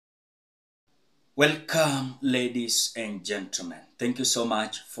Welcome, ladies and gentlemen. Thank you so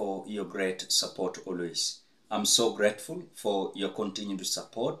much for your great support always. I'm so grateful for your continued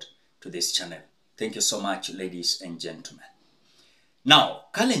support to this channel. Thank you so much, ladies and gentlemen. Now,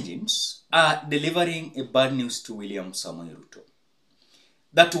 Kalenjins are delivering a bad news to William Samoei Ruto.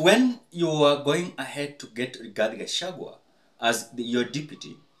 That when you are going ahead to get GACHAGUA as your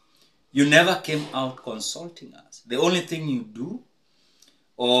deputy, you never came out consulting us. The only thing you do,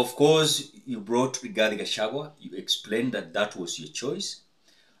 of course, you brought GACHAGUA. You explained that that was your choice.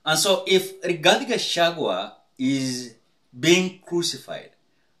 And so if GACHAGUA is being crucified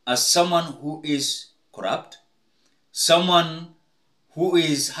as someone who is corrupt, someone who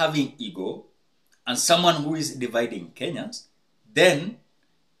is having ego, and someone who is dividing Kenyans, then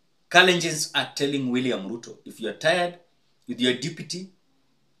Kalenjins are telling William Ruto, if you're tired with your deputy,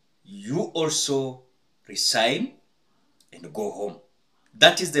 you also resign and go home.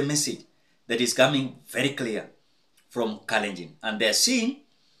 That is the message that is coming very clear from Kalenjin. And they're seeing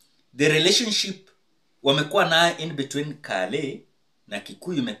the relationship wamekuwa na in between Kale na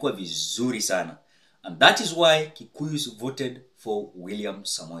Kikuyu imekuwa vizuri sana. And that is why Kikuyus voted for William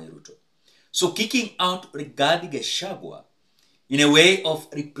Samoei Ruto. So kicking out GACHAGUA in a way of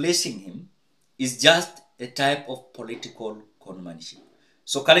replacing him is just a type of political conmanship.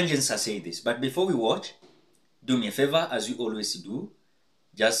 So Kalenjins are saying this. But before we watch, do me a favor, as you always do,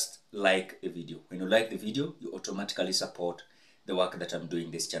 just like the video. When you like the video, you automatically support the work that I'm doing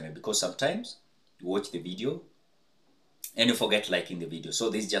this channel, because sometimes you watch the video and you forget liking the video. So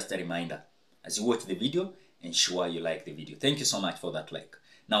this is just a reminder. As you watch the video, ensure you like the video. Thank you so much for that like.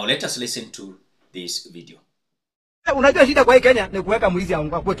 Now let us listen to this video. Unajua shida kwa Kenya ni kuweka mwizi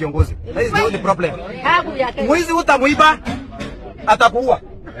akuwe kiongozi. That is the only problem. Mwizi utamuiba atakuua.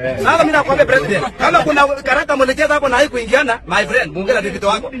 Sasa mimi nakwambia president, kama kuna karata mlicheza hapo na haikuingiana, my friend, muongee na deputy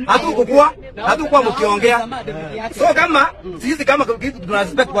wako. Hatukuwa mkiongea. So kama sisi kama tuna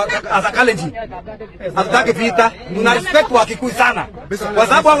respect as a Kalenjin, hatutaki vita, tuna respect wa Kikuyu sana. Kwa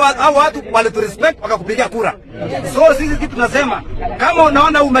sababu hao watu waliturespect wakakupigia kura. So sisi kitu tunasema, kama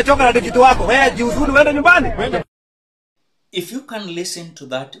unaona umechoka na deputy wako, wewe jiuzuru uende nyumbani. If you can listen to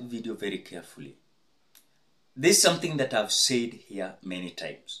that video very carefully, there's something that I've said here many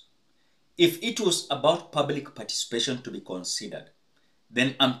times. If it was about public participation to be considered,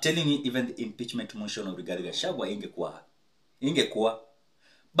 then I'm telling you, even the impeachment motion of GACHAGUA ingekuwa.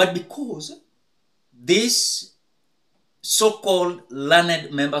 But because these so-called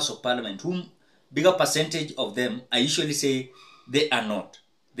learned members of parliament, whom bigger percentage of them, I usually say they are not.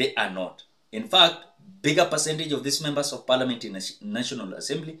 They are not. In fact, bigger percentage of these members of parliament in the National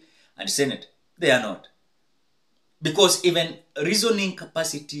Assembly and Senate, they are not. Because even reasoning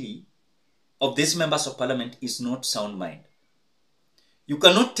capacity of these members of parliament is not sound mind. You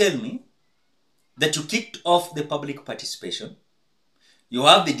cannot tell me that you kicked off the public participation. You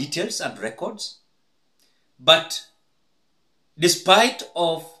have the details and records. But despite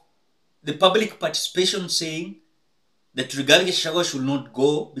of the public participation saying that GACHAGUA should not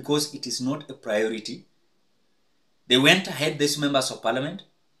go because it is not a priority, they went ahead, these members of parliament,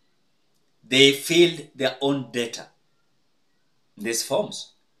 they filled their own data in these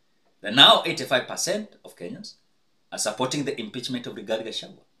forms. That now 85% of Kenyans are supporting the impeachment of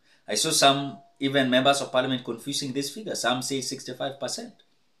GACHAGUA. I saw some even members of parliament confusing this figure. Some say 65%.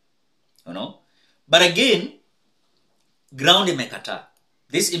 You know? But again, ground imekata.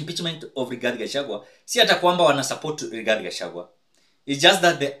 This impeachment of GACHAGUA, si hata kwamba wana support GACHAGUA. It's just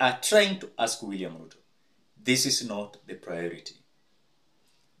that they are trying to ask William Ruto. This is not the priority.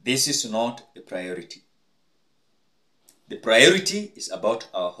 This is not the priority. The priority is about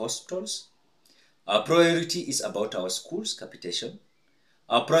our hospitals. Our priority is about our schools, capitation.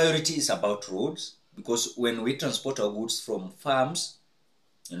 Our priority is about roads, because when we transport our goods from farms,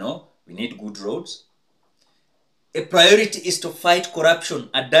 you know, we need good roads. A priority is to fight corruption,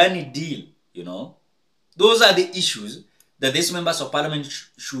 a Adani deal, you know. Those are the issues that these members of parliament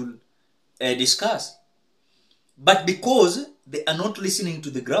should discuss. But because they are not listening to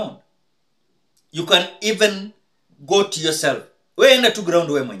the ground, you can even go to yourself. Weenda to ground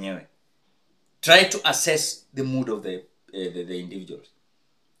we mwenyewe. Try to assess the mood of the individuals.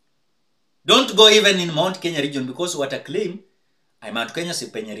 Don't go even in Mount Kenya region, because what I claim, I'm Mount Kenya si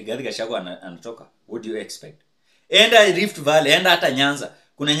penye GACHAGUA anatoka. What do you expect? Enda Rift Valley, enda hata Nyanza.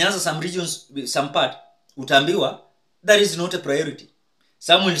 Kuna Nyanza, some regions, some part, utaambiwa, that is not a priority.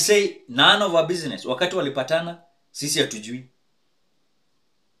 Some will say, none of our business. Wakati walipatana, sisi hatujui.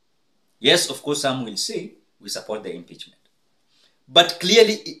 Yes, of course, some will say, we support the impeachment. But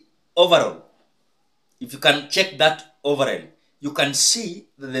clearly, overall, if you can check that overall, you can see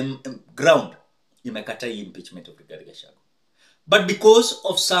the ground imekata hii impeachment of Rigathi Gachagua. But because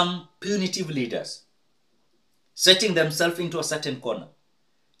of some punitive leaders setting themselves into a certain corner,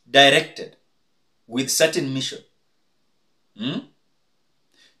 directed with certain mission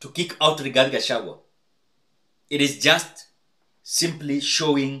to kick out Rigathi Gachagua, it is just simply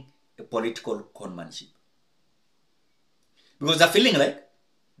showing a political conmanship. Because they're feeling like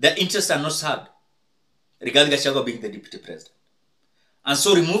their interests are not served, Rigathi Gachagua being the deputy president. And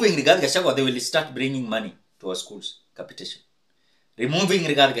so removing Rigathi Gachagua, they will start bringing money to our schools, capitation. Removing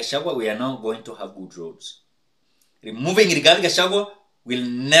Rigathi Gachagua, we are now going to have good roads. Removing Rigathi Gachagua, we'll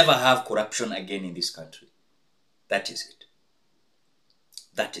never have corruption again in this country. That is it.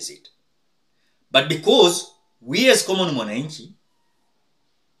 That is it. But because we as common mwananchi,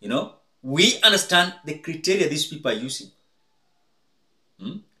 we understand the criteria these people are using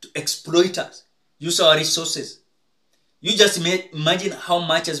to exploit us, use our resources. You just imagine how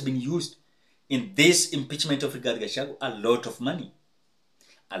much has been used in this impeachment of Rigathi Gachagua. A lot of money.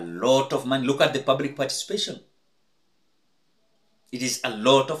 A lot of money. Look at the public participation. It is a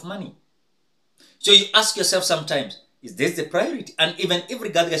lot of money. So you ask yourself sometimes, is this the priority? And even if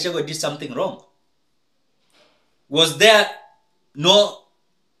Rigathi Gachagua did something wrong, was there no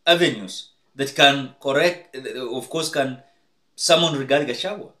avenues that can correct, of course, can summon Rigathi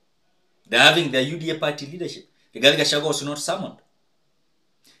Gachagua? They're having their UDA party leadership. Rigathi Gachagua was not summoned.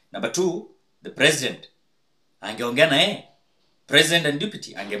 Number two, the president. Angeongea na yeye. President and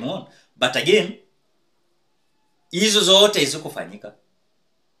deputy. Angemuona. But again, hizo zote izikufanyika.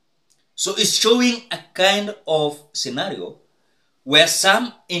 So it's showing a kind of scenario where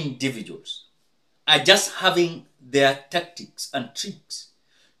some individuals are just having their tactics and tricks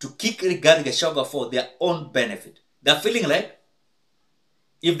to kick Rigathi Gachagua for their own benefit. They're feeling like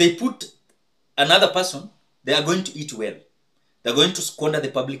if they put another person, they are going to eat well. They're going to squander the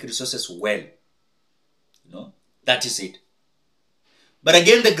public resources well. That is it. But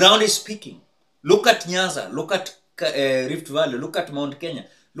again, the ground is speaking. Look at Nyanza, look at Rift Valley, look at Mount Kenya,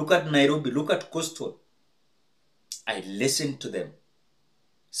 look at Nairobi, look at Coastal. I listened to them.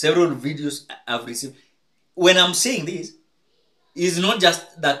 Several videos I've received. When I'm saying this, it's not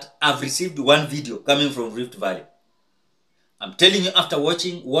just that I've received one video coming from Rift Valley. I'm telling you, after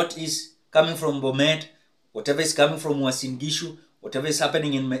watching what is coming from Bomet, whatever is coming from Uasin Gishu, whatever is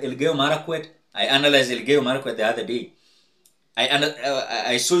happening in Elgeyo Marakwet. I analyzed Elgeyo Marakwet the other day.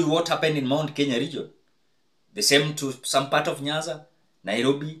 I saw you what happened in Mount Kenya region. The same to some part of Nyanza,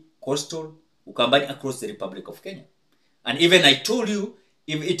 Nairobi, Coastal, Ukambani, across the Republic of Kenya. And even I told you,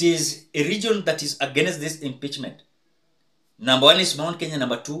 if it is a region that is against this impeachment, number one is Mount Kenya,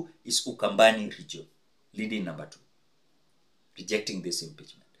 number two is Ukambani region, leading number two, rejecting this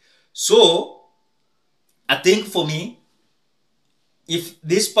impeachment. So, I think for me, if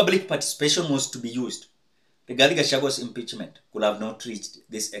this public participation was to be used, Rigathi Gachagua's impeachment could have not reached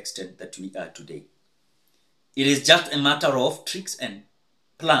this extent that we are today. It is just a matter of tricks and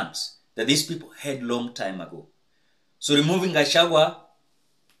plans that these people had long time ago. So removing Gachagua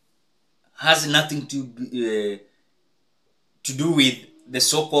has nothing to do with the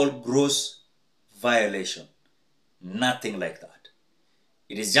so-called gross violation. Nothing like that.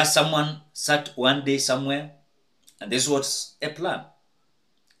 It is just someone sat one day somewhere, and this was a plan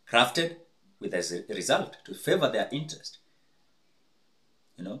crafted with as a result to favor their interest.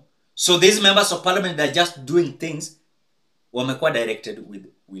 So these members of parliament, they're just doing things wamekuwa directed with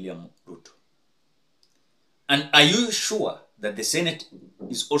William Ruto. And are you sure that the Senate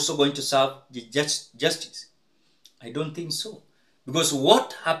is also going to serve the justice? I don't think so. Because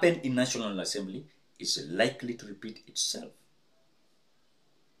what happened in National Assembly is likely to repeat itself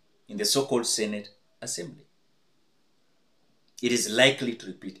in the so-called Senate Assembly. It is likely to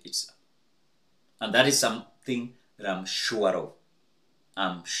repeat itself. And that is something that I'm sure of.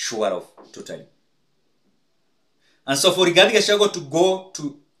 I'm sure of, totally. And so for Rigathi Gachagua to go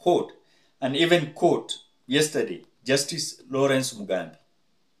to court, and even court yesterday, Justice Lawrence Mugambi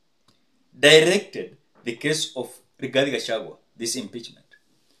directed the case of Rigathi Gachagua, this impeachment,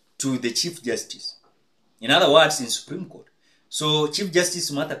 to the Chief Justice. In other words, in Supreme Court. So Chief Justice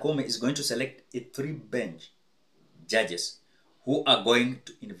Martha Koome is going to select a 3-bench judges who are going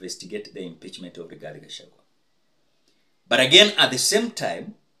to investigate the impeachment of Rigathi Gachagua. But again, at the same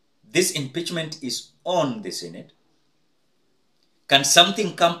time, this impeachment is on the Senate. Can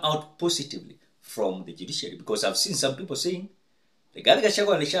something come out positively from the judiciary? Because I've seen some people saying, Rigathi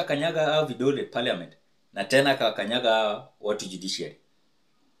Gachagua alisha kanyaga vidole parliament, na tena kanyaga watu judiciary.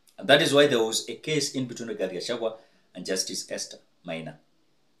 And that is why there was a case in between Rigathi Gachagua and Justice Esther Maina,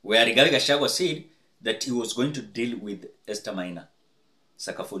 where Rigathi Gachagua said that he was going to deal with Esther Maina.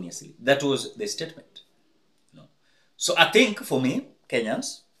 sacafoniously. That was the statement. So I think for me,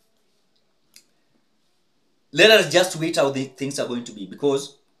 Kenyans, let us just wait how the things are going to be,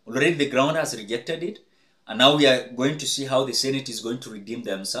 because already the ground has rejected it, and now we are going to see how the Senate is going to redeem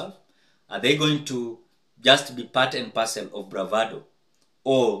themselves. Are they going to just be part and parcel of bravado,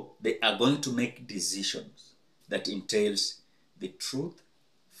 or they are going to make decisions that entails the truth,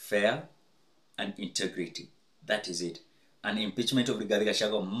 fair, and integrity? That is it. An impeachment of Rigathi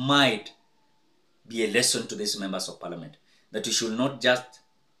Gachagua might be a lesson to these members of parliament, that we should not just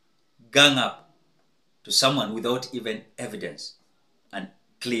gang up to someone without even evidence and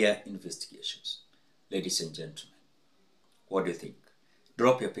clear investigations. Ladies and gentlemen, what do you think?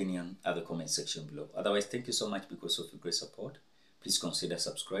 Drop your opinion at the comment section below. Otherwise, thank you so much because of your great support. Please consider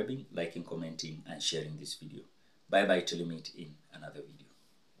subscribing, liking, commenting, and sharing this video. Bye bye till we meet in another video.